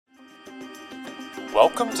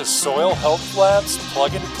Welcome to Soil Health Lab's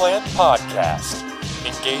Plug and Plant podcast,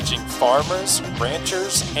 engaging farmers,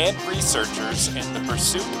 ranchers, and researchers in the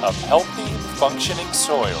pursuit of healthy, functioning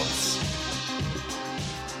soils.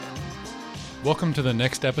 Welcome to the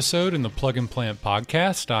next episode in the Plug and Plant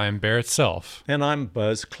podcast. I'm Barrett Self. And I'm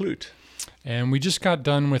Buzz Clute. And we just got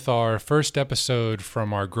done with our first episode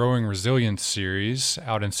from our Growing Resilience series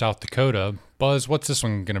out in South Dakota. Buzz, what's this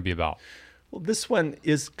one going to be about? Well, this one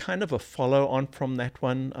is kind of a follow-on from that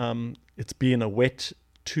one. It's been a wet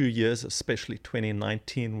 2 years, especially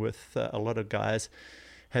 2019, with a lot of guys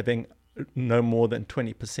having no more than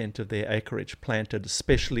 20% of their acreage planted,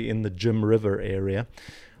 especially in the Jim River area.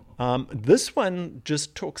 This one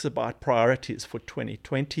just talks about priorities for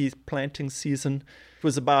 2020 planting season. It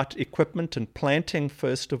was about equipment and planting,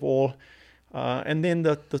 first of all, and then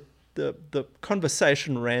the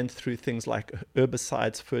conversation ran through things like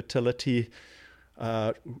herbicides, fertility,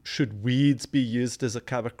 should weeds be used as a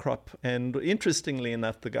cover crop? And interestingly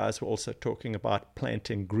enough, the guys were also talking about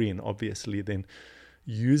planting green, obviously then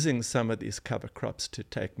using some of these cover crops to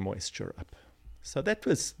take moisture up. So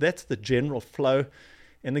that's the general flow.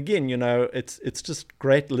 And again, you know, it's just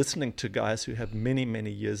great listening to guys who have many,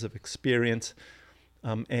 many years of experience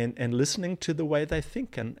and listening to the way they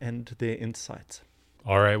think and their insights.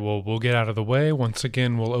 All right, well, we'll get out of the way. Once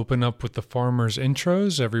again, we'll open up with the farmers'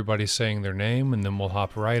 intros, everybody saying their name, and then we'll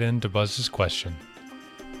hop right into Buzz's question.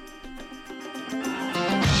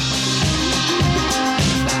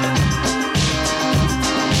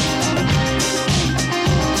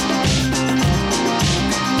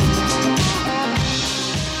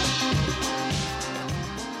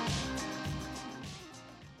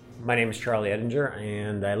 My name is Charlie Edinger,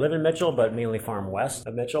 and I live in Mitchell, but mainly farm west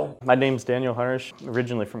of Mitchell. My name's Daniel Harnish,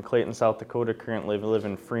 originally from Clayton, South Dakota, currently live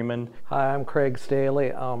in Freeman. Hi, I'm Craig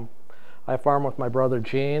Staley. I farm with my brother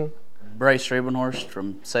Gene. Bryce Rabenhorst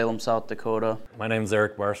from Salem, South Dakota. My name's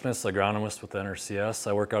Eric Barsness, agronomist with NRCS.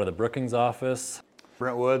 I work out of the Brookings office.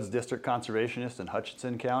 Brent Woods, district conservationist in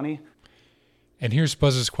Hutchinson County. And here's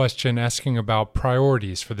Buzz's question asking about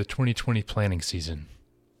priorities for the 2020 planting season.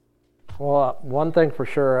 Well, one thing for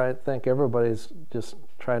sure, I think everybody's just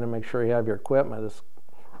trying to make sure you have your equipment as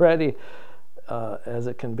ready as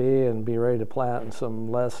it can be and be ready to plant in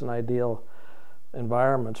some less than ideal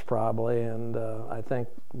environments probably. And I think,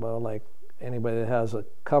 well, like anybody that has a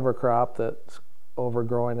cover crop that's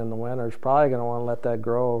overgrowing in the winter is probably going to want to let that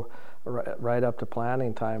grow right up to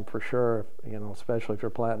planting time for sure, you know, especially if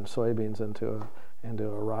you're planting soybeans into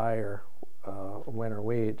a rye or winter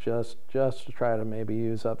wheat, just to try to maybe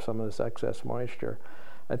use up some of this excess moisture.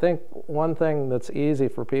 I think one thing that's easy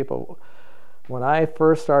for people, when I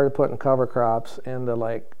first started putting cover crops into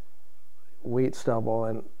like wheat stubble,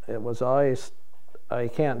 and it was always, you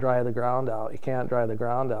can't dry the ground out. You can't dry the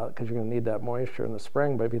ground out because you're going to need that moisture in the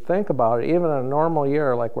spring. But if you think about it, even in a normal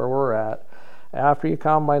year like where we're at, after you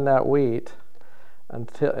combine that wheat, and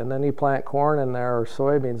then you plant corn in there or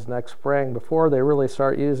soybeans next spring, before they really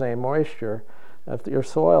start using any moisture, if your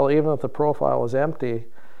soil, even if the profile was empty,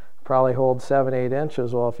 probably holds 7-8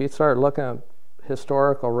 inches. Well, if you start looking at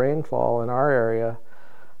historical rainfall in our area,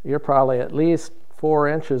 you're probably at least 4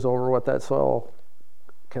 inches over what that soil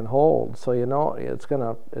can hold. So you know it's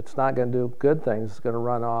not going to do good things. It's going to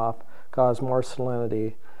run off, cause more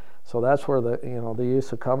salinity. So that's where the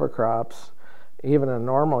use of cover crops, even in a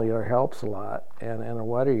normal year, helps a lot, and in a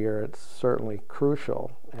wetter year, it's certainly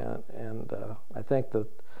crucial. And I think that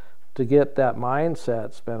to get that mindset,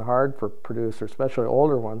 it's been hard for producers, especially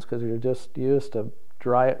older ones, because you're just used to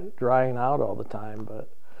drying out all the time.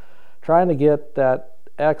 But trying to get that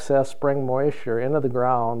excess spring moisture into the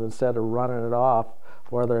ground instead of running it off,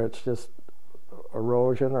 whether it's just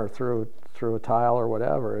erosion or through a tile or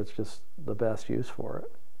whatever, it's just the best use for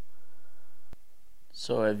it.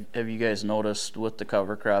 So have you guys noticed with the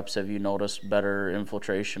cover crops, have you noticed better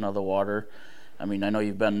infiltration of the water? I mean, I know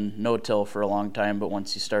you've been no-till for a long time, but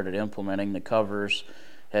once you started implementing the covers,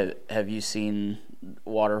 have you seen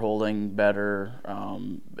water holding better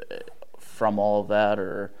from all of that,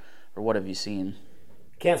 or what have you seen?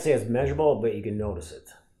 Can't say it's measurable, but you can notice it.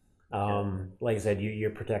 Like I said,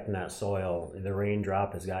 you're protecting that soil. The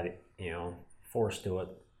raindrop has got it, force to it,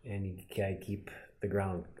 and you gotta keep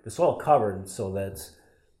the soil covered so that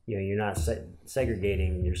you're not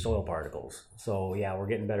segregating your soil particles. So yeah, we're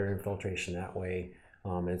getting better infiltration that way.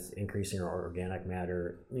 It's increasing our organic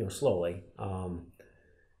matter, slowly.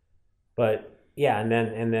 But yeah, and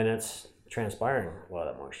then it's transpiring a lot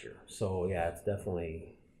of that moisture. So yeah, it's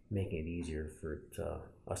definitely making it easier for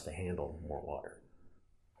us to handle more water.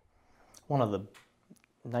 One of the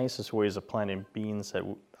nicest ways of planting beans that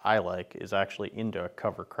I like is actually into a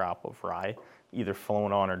cover crop of rye, either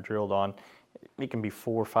flown on or drilled on. It can be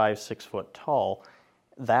 4, 5, 6 foot tall.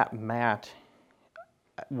 That mat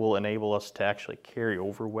will enable us to actually carry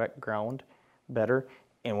over wet ground better.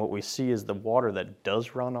 And what we see is the water that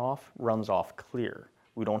does run off runs off clear.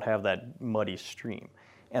 We don't have that muddy stream.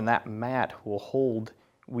 And that mat will hold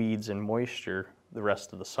weeds and moisture the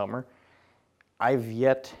rest of the summer. I've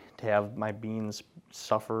yet to have my beans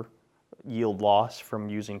suffer yield loss from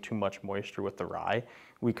using too much moisture with the rye.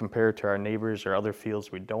 We compare to our neighbors or other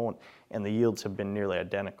fields we don't, and the yields have been nearly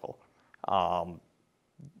identical,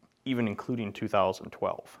 even including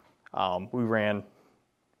 2012. We ran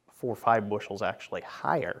 4 or 5 bushels actually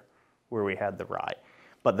higher where we had the rye.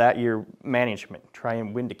 But that year, management, try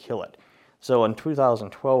and when to kill it. So in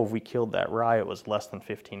 2012, we killed that rye. It was less than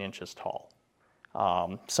 15 inches tall.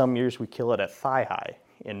 Some years we kill it at thigh high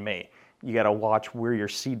in May. You got to watch where your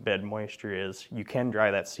seedbed moisture is. You can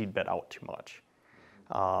dry that seedbed out too much.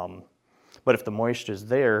 But if the moisture is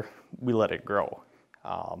there, we let it grow.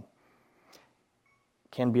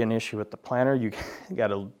 Can be an issue with the planter. You got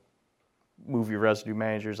to move your residue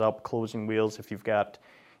managers up, closing wheels. If you've got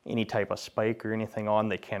any type of spike or anything on,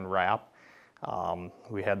 they can wrap.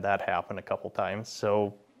 We had that happen a couple times.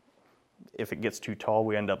 So if it gets too tall,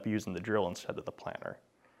 we end up using the drill instead of the planter.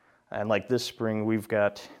 And like this spring, we've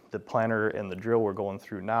got the planter and the drill we're going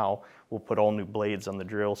through now. We'll put all new blades on the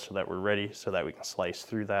drill so that we're ready, so that we can slice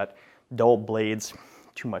through that. Dull blades,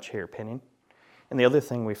 too much hair pinning. And the other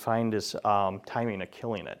thing we find is timing of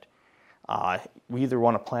killing it. We either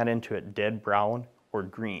want to plant into it dead brown or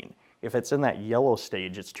green. If it's in that yellow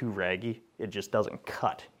stage, it's too raggy. It just doesn't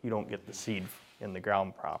cut. You don't get the seed in the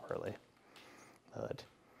ground properly. But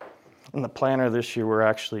in the planter this year,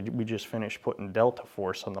 we just finished putting Delta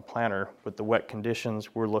Force on the planter. With the wet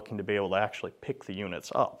conditions, we're looking to be able to actually pick the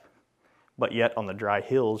units up. But yet on the dry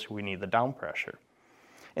hills, we need the down pressure.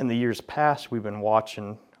 In the years past, we've been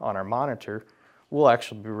watching on our monitor, we'll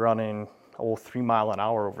actually be running 3 miles an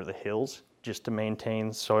hour over the hills just to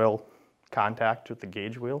maintain soil contact with the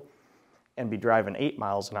gauge wheel, and be driving 8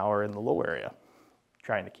 miles an hour in the low area,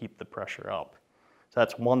 trying to keep the pressure up. So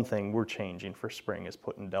that's one thing we're changing for spring, is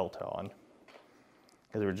putting Delta on,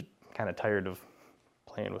 because we're kind of tired of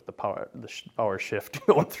playing with the power shift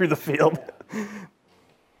going through the field.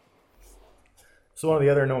 So one of the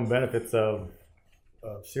other known benefits of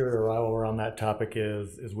cereal rye, while we're on that topic,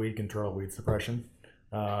 is weed control, weed suppression.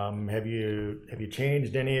 Have you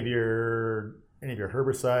changed any of your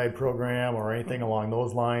herbicide program or anything along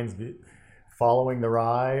those lines following the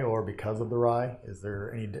rye or because of the rye? Is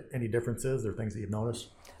there any differences or things that you've noticed?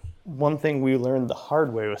 One thing we learned the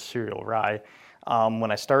hard way with cereal rye,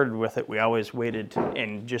 when I started with it, we always waited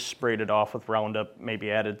and just sprayed it off with Roundup,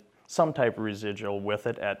 maybe added some type of residual with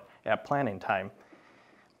it at planting time.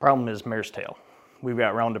 Problem is mare's tail. We've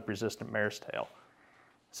got Roundup resistant mare's tail.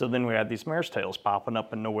 So then we had these mare's tails popping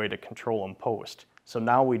up and no way to control them post. So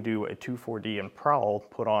now we do a 2,4-D and prowl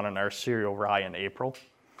put on in our cereal rye in April.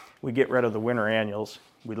 We get rid of the winter annuals,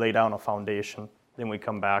 we lay down a foundation, then we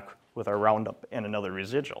come back with our Roundup and another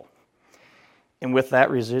residual. And with that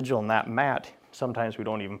residual and that mat, sometimes we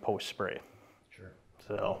don't even post spray. Sure.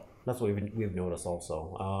 So that's what we've noticed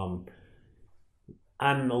also.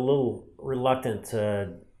 I'm a little reluctant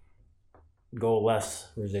to go less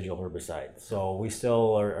residual herbicide. So we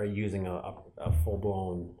still are using a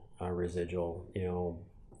full-blown residual,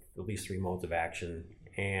 at least 3 modes of action.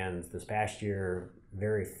 And this past year,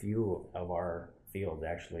 very few of our fields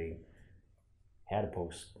actually had a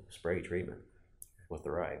post-spray treatment with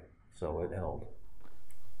the rye. So it held.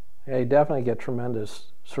 Yeah, you definitely get tremendous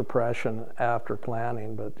suppression after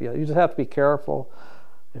planting, but yeah, you just have to be careful.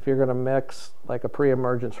 If you're going to mix like a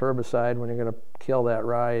pre-emergence herbicide, when you're going to kill that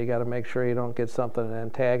rye, you got to make sure you don't get something that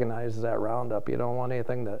antagonizes that Roundup. You don't want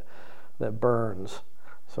anything that burns.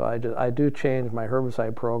 So I do change my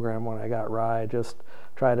herbicide program when I got rye. Just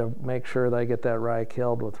try to make sure that I get that rye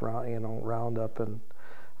killed with Roundup, and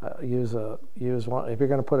use one. If you're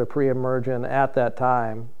going to put a pre-emergent at that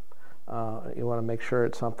time, you want to make sure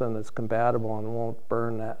it's something that's compatible and won't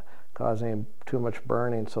burn that, cause any too much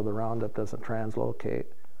burning, so the Roundup doesn't translocate.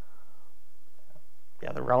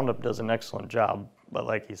 Yeah, the Roundup does an excellent job, but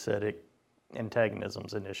like you said,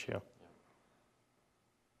 antagonism's an issue.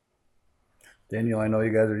 Daniel, I know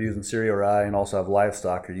you guys are using cereal rye and also have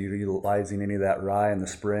livestock. Are you utilizing any of that rye in the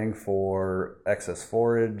spring for excess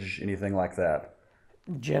forage, anything like that?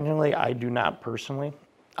 Generally, I do not personally.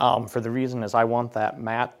 For the reason is I want that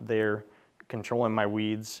mat there controlling my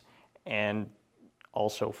weeds, and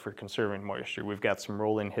also for conserving moisture. We've got some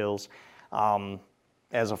rolling hills.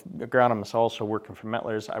 as an agronomist also working for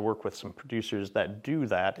Metlers, I work with some producers that do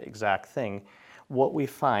that exact thing. What we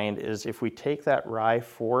find is if we take that rye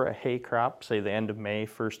for a hay crop, say the end of May,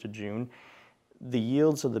 1st of June, the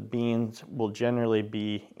yields of the beans will generally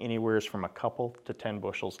be anywhere from a couple to 10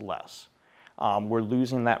 bushels less. We're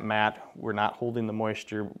losing that mat, we're not holding the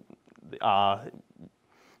moisture,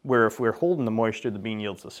 where if we're holding the moisture, the bean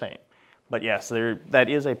yield's the same. But yes, that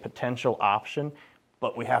is a potential option,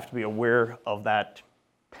 but we have to be aware of that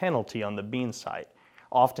penalty on the bean side.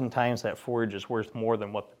 Oftentimes that forage is worth more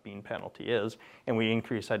than what the bean penalty is, and we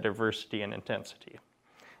increase that diversity and intensity,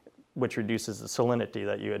 which reduces the salinity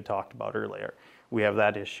that you had talked about earlier. We have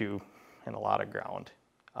that issue in a lot of ground.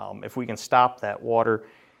 If we can stop that water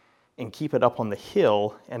and keep it up on the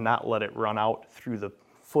hill and not let it run out through the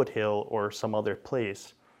foothill or some other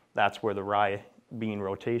place, that's where the rye bean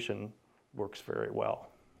rotation works very well.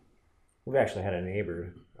 We've actually had a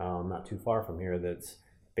neighbor not too far from here that's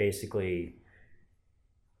basically,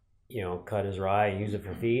 cut his rye, use it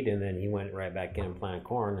for feed, and then he went right back in and planted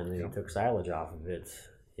corn, and then he took silage off of it,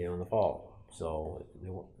 in the fall. So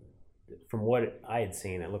from what I had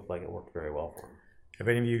seen, it looked like it worked very well for him. Have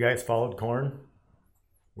any of you guys followed corn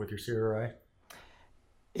with your cereal rye?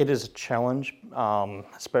 It is a challenge,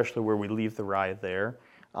 especially where we leave the rye there.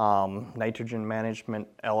 Nitrogen management,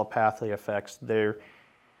 allopathy effects,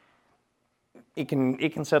 it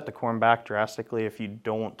can set the corn back drastically if you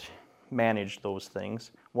don't manage those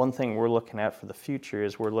things. One thing we're looking at for the future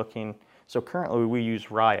is so currently we use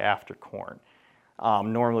rye after corn.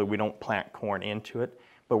 Normally we don't plant corn into it,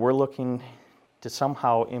 but we're looking to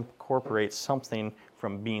somehow incorporate something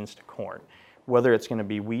from beans to corn. Whether it's going to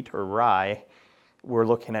be wheat or rye, we're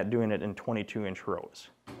looking at doing it in 22-inch rows.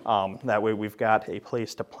 That way we've got a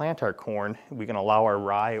place to plant our corn. We can allow our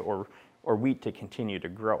rye or wheat to continue to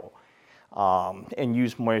grow, and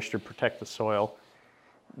use moisture to protect the soil,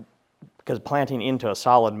 because planting into a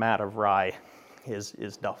solid mat of rye is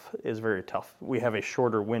very tough. We have a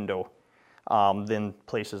shorter window than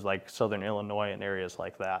places like southern Illinois and areas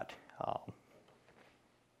like that.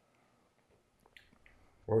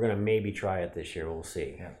 We're going to maybe try it this year, we'll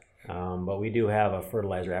see. Yeah. But we do have a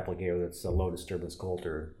fertilizer applicator that's a low disturbance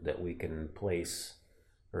coulter that we can place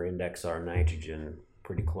or index our nitrogen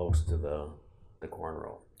pretty close to the corn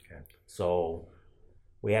row. Okay. So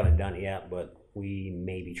we haven't done it yet, but we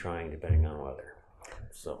may be trying depending on weather.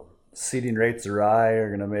 So seeding rates of rye are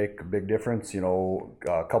going to make a big difference.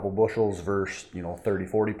 A couple bushels versus 30,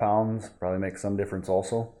 40 pounds probably makes some difference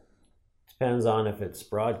also. Depends on if it's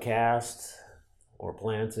broadcast or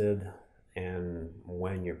planted and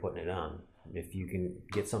when you're putting it on. If you can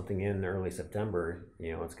get something in early September,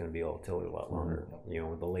 it's going to be able to tilt it a lot longer.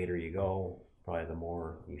 The later you go, probably the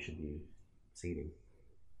more you should be seeding.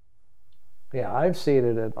 Yeah, I've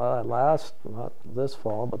seeded it not this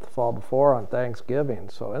fall, but the fall before on Thanksgiving.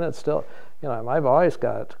 So, and it's still, I've always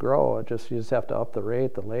got it to grow. You just have to up the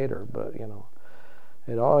rate the later, but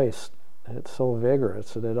it's so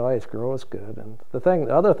vigorous that it always grows good. And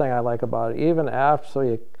the other thing I like about it, even after, so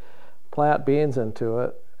you plant beans into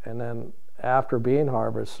it, and then after bean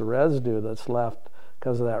harvest, the residue that's left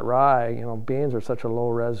because of that rye, beans are such a low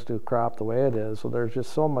residue crop the way it is, so there's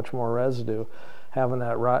just so much more residue having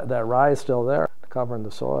that rye still there covering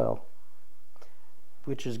the soil.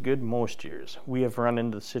 Which is good most years. We have run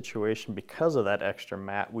into the situation because of that extra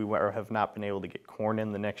mat, we have not been able to get corn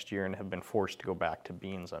in the next year and have been forced to go back to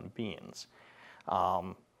beans on beans,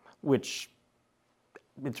 which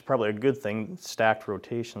it's probably a good thing. Stacked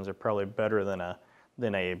rotations are probably better than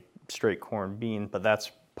a straight corn bean, but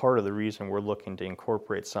that's part of the reason we're looking to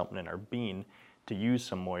incorporate something in our bean to use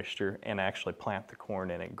some moisture and actually plant the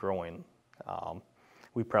corn in it growing.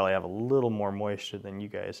 We probably have a little more moisture than you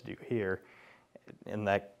guys do here, and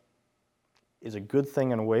that is a good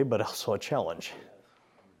thing in a way, but also a challenge.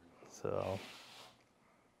 So,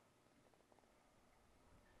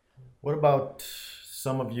 what about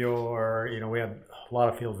some of your, we had a lot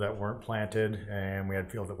of fields that weren't planted, and we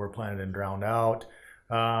had fields that were planted and drowned out,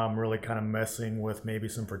 really kind of messing with maybe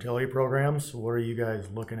some fertility programs. What are you guys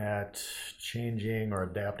looking at changing or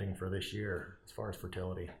adapting for this year as far as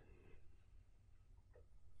fertility?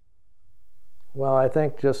 Well, I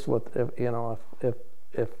think just with,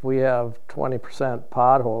 if we have 20%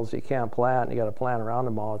 potholes, you can't plant, you got to plant around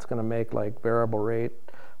them all, it's going to make like variable rate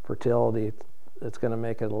fertility, it's going to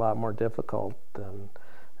make it a lot more difficult than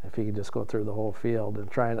if you could just go through the whole field. And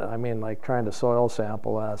trying to soil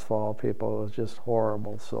sample last fall, it was just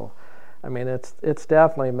horrible. So, it's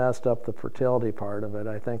definitely messed up the fertility part of it.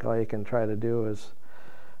 I think all you can try to do is,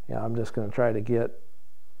 I'm just going to try to get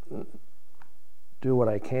do what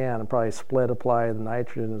I can and probably split apply the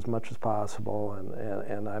nitrogen as much as possible,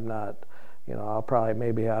 and I'm not, I'll probably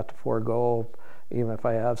maybe have to forego, even if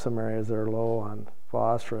I have some areas that are low on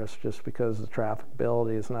phosphorus, just because the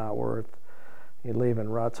trafficability is not worth leaving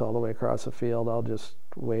ruts all the way across the field. I'll just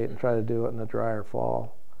wait and try to do it in the drier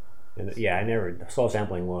fall. And soil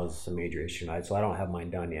sampling was a major issue tonight, so I don't have mine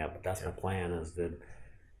done yet, but that's my plan, is to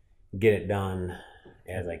get it done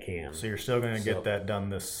as I can. So you're still going to get that done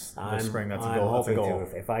this spring? That's I'm a goal. That's a hoping goal.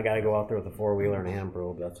 to. If I got to go out there with a 4-wheeler and a hand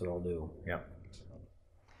probe, that's what I'll do. Yep.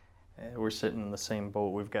 We're sitting in the same boat.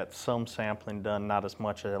 We've got some sampling done, not as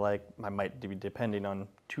much as I like. I might be depending on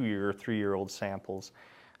 2-year or 3-year-old samples.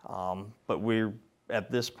 But we're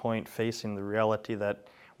at this point facing the reality that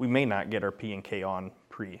we may not get our P&K on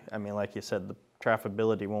pre. I mean, like you said, the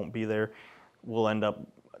trafficability won't be there. We'll end up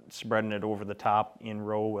spreading it over the top in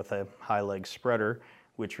row with a high leg spreader,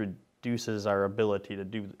 which reduces our ability to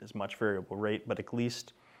do as much variable rate, but at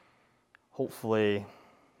least hopefully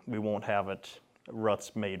we won't have it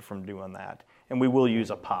ruts made from doing that. And we will use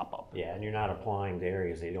a pop-up. Yeah, and you're not applying to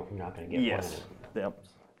areas that you're not going to get planted. Yep,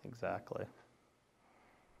 exactly.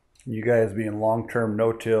 You guys being long-term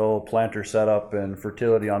no-till planter setup and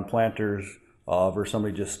fertility on planters versus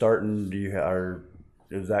somebody just starting,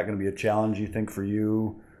 is that going to be a challenge, you think, for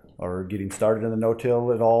you, or getting started in the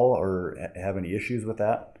no-till at all, or have any issues with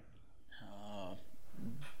that?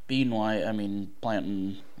 Bean-wise, I mean,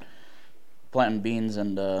 planting beans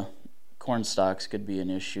and corn stalks could be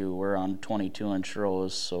an issue. We're on 22-inch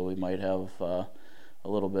rows, so we might have a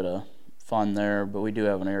little bit of fun there, but we do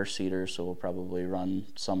have an air seeder, so we'll probably run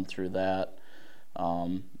some through that.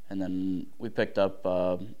 And then we picked up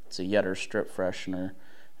it's a Yetter strip freshener,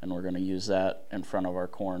 and we're going to use that in front of our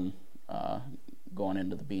corn going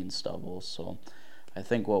into the bean stubble. So I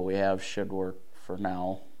think what we have should work for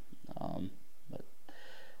now, but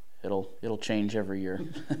it'll change every year.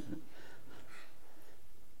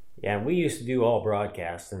 Yeah, and we used to do all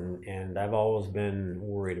broadcasts, and I've always been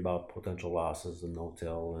worried about potential losses in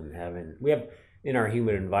no-till, and we have in our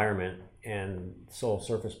humid environment and soil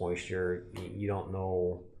surface moisture, you don't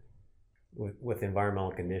know with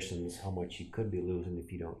environmental conditions how much you could be losing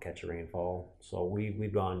if you don't catch a rainfall. So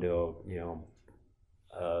we've gone to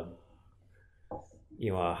a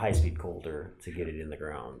high-speed coulter to get it in the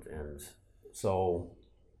ground, and so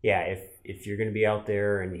yeah, if you're going to be out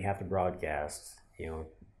there and you have to broadcast,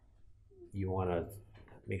 you want to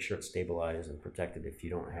make sure it's stabilized and protected if you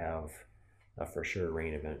don't have a for sure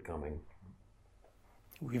rain event coming.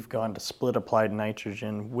 We've gone to split applied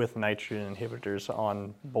nitrogen with nitrogen inhibitors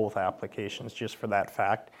on both applications just for that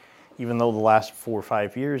fact. Even though the last 4 or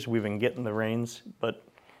 5 years we've been getting the rains, but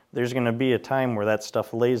there's going to be a time where that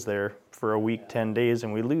stuff lays there for a week, 10 days,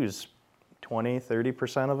 and we lose 20,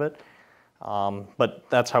 30% of it. But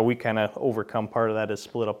that's how we kind of overcome part of that, is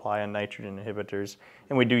split apply and nitrogen inhibitors.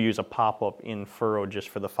 And we do use a pop-up in furrow just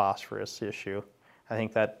for the phosphorus issue. I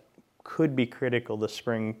think that could be critical this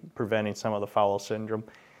spring, preventing some of the foul syndrome.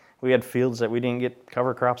 We had fields that we didn't get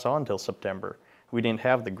cover crops on until September. We didn't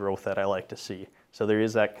have the growth that I like to see. So there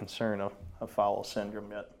is that concern of foul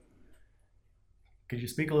syndrome yet. Could you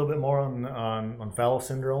speak a little bit more on foul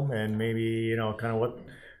syndrome, and maybe, kind of what,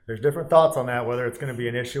 there's different thoughts on that, whether it's going to be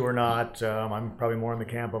an issue or not. I'm probably more in the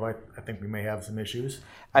camp of I think we may have some issues.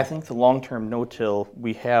 I think the long-term no-till,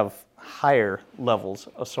 we have higher levels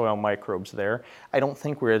of soil microbes there. I don't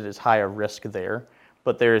think we're at as high a risk there,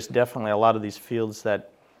 but there's definitely a lot of these fields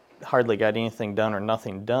that hardly got anything done or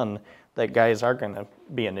nothing done that guys are going to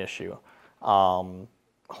be an issue.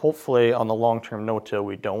 Hopefully on the long-term no-till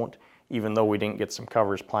we don't, even though we didn't get some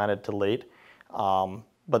covers planted till late.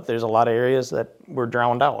 But there's a lot of areas that were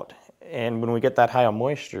drowned out. And when we get that high of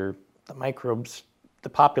moisture, the microbes, the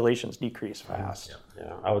populations decrease fast.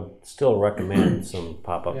 Yeah, I would still recommend some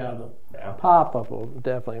pop-up. Yeah, the pop-up will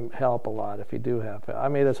definitely help a lot if you do have it. I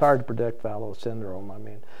mean, it's hard to predict fallow syndrome. I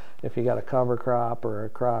mean, if you got a cover crop or a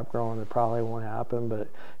crop growing, it probably won't happen, but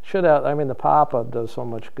it should have. I mean, the pop-up does so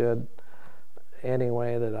much good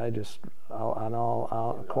anyway that on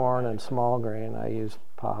all corn and small grain, I use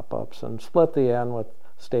pop-ups and split the end with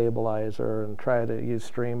stabilizer and try to use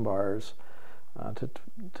stream bars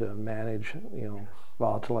to manage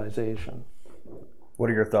volatilization. What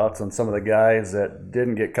are your thoughts on some of the guys that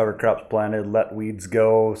didn't get cover crops planted, let weeds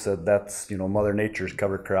go, said that's Mother Nature's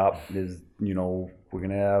cover crop? Is we're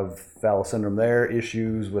gonna have fallow syndrome there,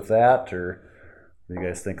 issues with that, or what do you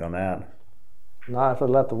guys think on that? Not if they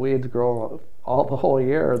let the weeds grow the whole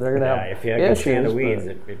year. They're gonna have if you can stand the weeds,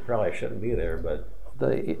 it probably shouldn't be there. But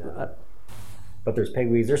but there's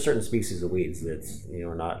pegweeds. There's certain species of weeds that's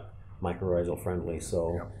not mycorrhizal friendly.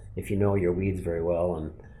 So if you know your weeds very well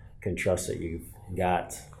and can trust that you've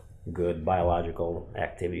got good biological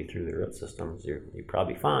activity through the root systems, you're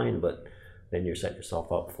probably fine, but then you're setting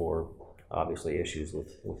yourself up for obviously issues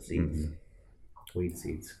with seeds, weed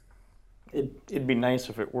seeds. It'd be nice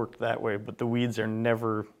if it worked that way, but the weeds are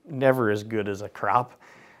never as good as a crop,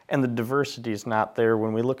 and the diversity is not there.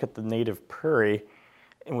 When we look at the native prairie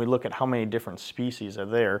and we look at how many different species are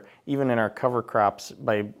there, even in our cover crops,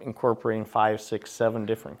 by incorporating 5, 6, 7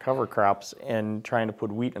 different cover crops and trying to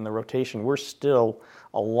put wheat in the rotation, we're still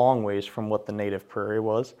a long ways from what the native prairie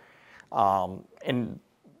was. And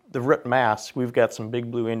the root mass, we've got some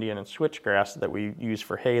big blue Indian and switchgrass that we use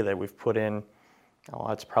for hay that we've put in,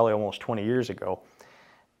 that's probably almost 20 years ago.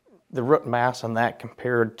 The root mass on that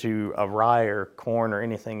compared to a rye or corn or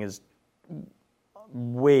anything is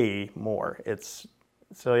way more. It's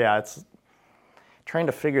trying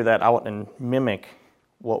to figure that out and mimic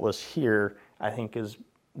what was here, I think, is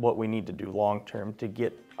what we need to do long term to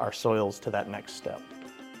get our soils to that next step.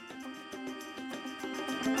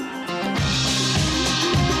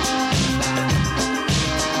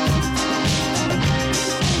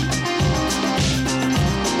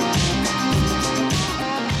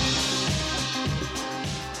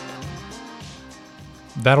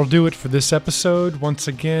 That'll do it for this episode. Once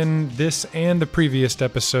again, this and the previous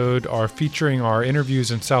episode are featuring our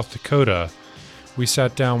interviews in South Dakota. We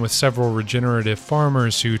sat down with several regenerative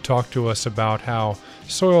farmers who talked to us about how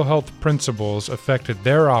soil health principles affected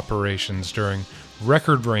their operations during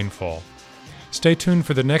record rainfall. Stay tuned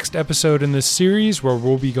for the next episode in this series, where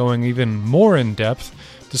we'll be going even more in depth,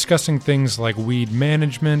 discussing things like weed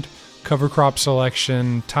management, cover crop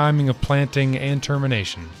selection, timing of planting, and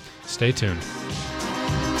termination. Stay tuned.